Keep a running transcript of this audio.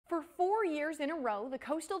4 years in a row, the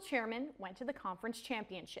Coastal Chairmen went to the conference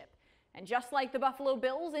championship. And just like the Buffalo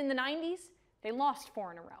Bills in the 90s, they lost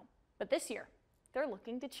 4 in a row. But this year, they're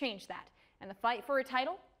looking to change that. And the fight for a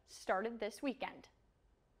title started this weekend.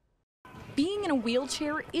 Being in a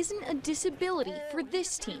wheelchair isn't a disability for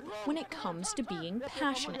this team when it comes to being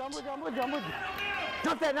passionate.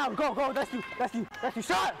 Jump that now, go, that's you,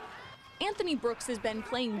 shot! Anthony Brooks has been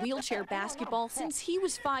playing wheelchair basketball since he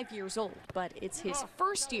was 5 years old, but it's his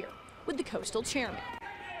first year with the Coastal Chairmen.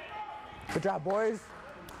 Good job, boys.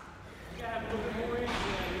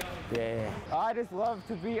 Yeah. I just love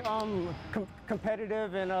to be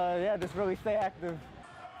competitive and just really stay active.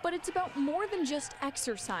 But it's about more than just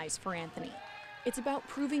exercise for Anthony. It's about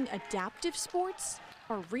proving adaptive sports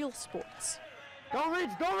are real sports. Don't reach.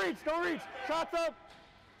 Shots up.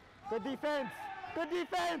 Good defense.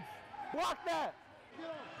 Block that.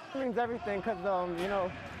 It means everything because,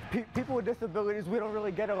 people with disabilities, we don't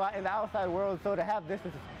really get a lot in the outside world. So to have this,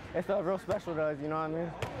 it's real special to us, you know what I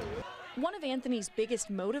mean? One of Anthony's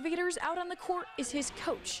biggest motivators out on the court is his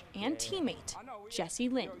coach and teammate, Jesse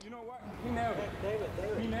Lind. You know what? He nailed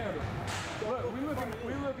it. He nailed it. Look, we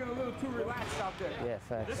looking a little too relaxed out there. Yes,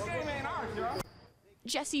 sir. This game ain't ours, y'all.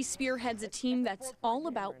 Jesse spearheads a team that's all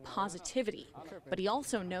about positivity, but he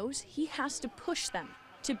also knows he has to push them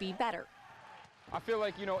to be better. I feel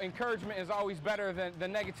like, encouragement is always better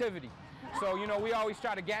than negativity. So, we always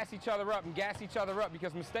try to gas each other up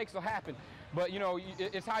because mistakes will happen. But,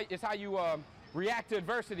 it's how you react to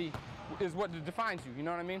adversity is what defines you, you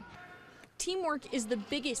know what I mean? Teamwork is the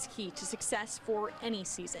biggest key to success for any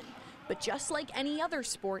season. But just like any other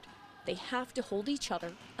sport, they have to hold each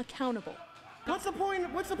other accountable. What's the point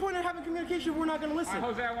of having communication if we're not going to listen?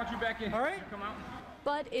 Jose, I want you back in. All right? Come out.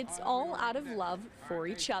 But it's all out of love for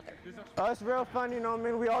each other. It's real fun,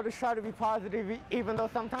 we all just try to be positive, even though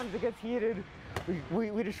sometimes it gets heated.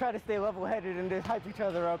 We just try to stay level-headed and just hype each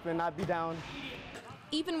other up and not be down.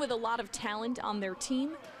 Even with a lot of talent on their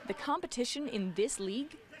team, the competition in this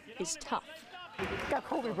league is tough. Got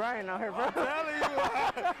Kobe Bryant out here, bro. I'm telling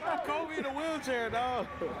you, Kobe in a wheelchair, dog.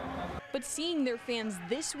 But seeing their fans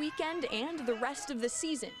this weekend and the rest of the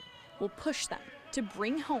season will push them to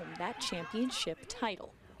bring home that championship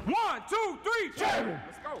title. 1, 2, 3, Chairmen!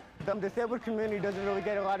 Let's go. The disabled community doesn't really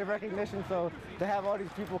get a lot of recognition, so to have all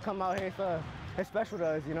these people come out here, it's special to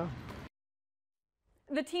us,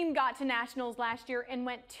 The team got to nationals last year and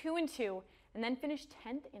went 2-2 and then finished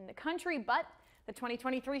 10th in the country, but the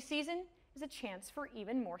 2023 season is a chance for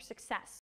even more success.